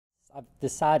I've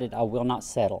decided I will not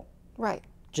settle. Right.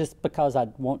 Just because I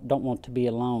don't want to be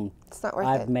alone. It's not worth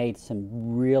I've it. made some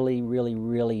really, really,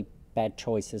 really bad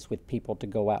choices with people to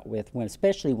go out with,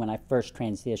 especially when I first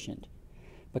transitioned.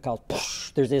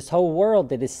 Because there's this whole world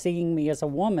that is seeing me as a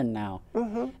woman now.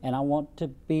 Mm-hmm. And I want to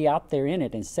be out there in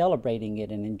it and celebrating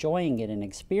it and enjoying it and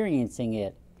experiencing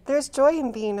it. There's joy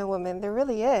in being a woman. There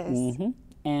really is. Mm-hmm.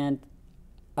 And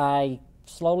I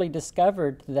slowly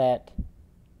discovered that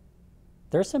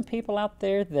there's some people out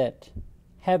there that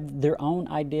have their own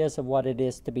ideas of what it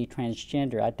is to be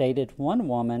transgender. I dated one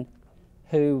woman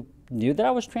who knew that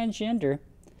I was transgender,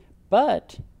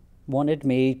 but wanted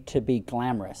me to be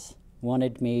glamorous,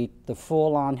 wanted me the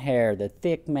full-on hair, the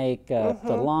thick makeup,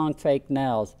 the long fake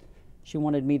nails. She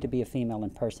wanted me to be a female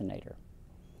impersonator.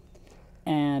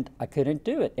 And I couldn't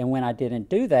do it. And when I didn't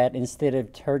do that, instead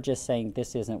of her just saying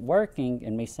this isn't working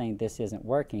and me saying this isn't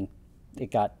working,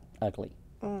 it got ugly.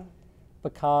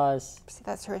 Because... See,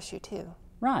 that's her issue too.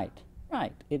 Right,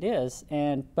 it is.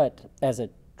 But as a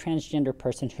transgender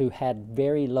person who had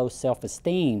very low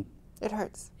self-esteem, it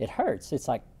hurts. It hurts. It's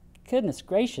like, goodness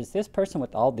gracious, this person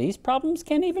with all these problems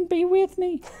can't even be with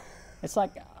me. It's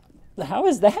like, how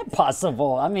is that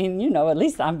possible? I mean, you know, at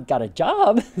least I've got a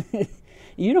job.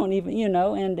 You don't even, you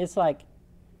know, and it's like,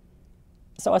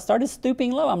 so I started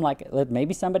stooping low. I'm like,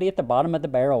 maybe somebody at the bottom of the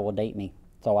barrel will date me.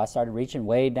 So I started reaching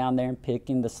way down there and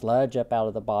picking the sludge up out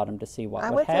of the bottom to see what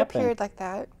would happen. I went through a period like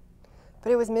that,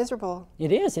 but it was miserable.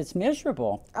 It is. It's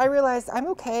miserable. I realized I'm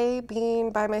okay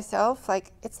being by myself.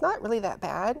 Like, it's not really that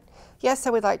bad. Yes, I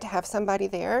would like to have somebody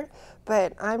there,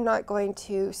 but I'm not going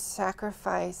to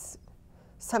sacrifice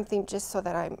something just so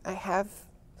that I have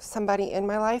somebody in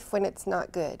my life when it's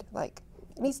not good. Like,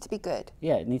 it needs to be good.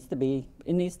 Yeah, it needs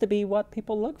to be what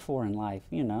people look for in life,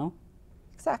 you know.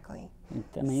 Exactly.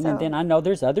 I mean, and then I know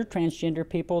there's other transgender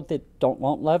people that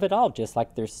won't love at all, just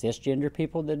like there's cisgender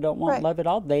people that don't want love at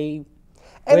all. And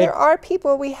there are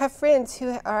people, we have friends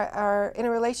who are in a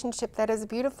relationship that is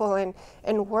beautiful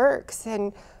and works,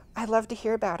 and I love to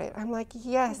hear about it. I'm like,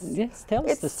 yes. Yes, tell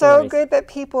us the It's so stories. good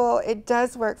that it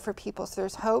does work for people, so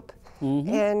there's hope.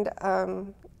 And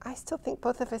I still think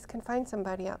both of us can find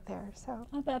somebody out there. So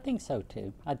I think so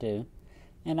too. I do.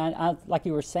 And I like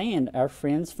you were saying, our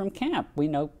friends from camp, we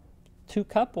know 2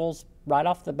 couples right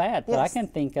off the bat that I can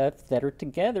think of that are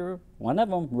together. One of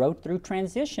them rode through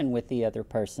transition with the other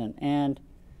person, and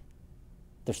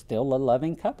they're still a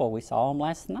loving couple. We saw them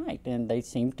last night, and they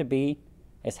seem to be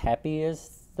as happy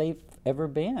as they've ever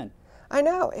been. I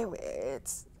know.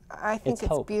 I think it's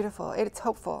hope. beautiful. It's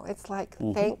hopeful. It's like,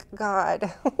 thank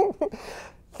God.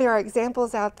 There are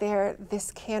examples out there.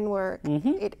 This can work.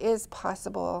 It is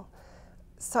possible.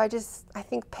 So I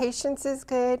think patience is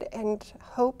good, and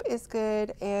hope is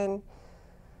good, and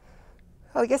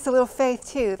I guess a little faith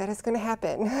too that it's going to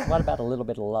happen. What about a little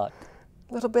bit of luck?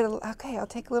 A little bit of, okay, I'll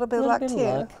take a little bit of luck too.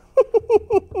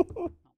 Luck.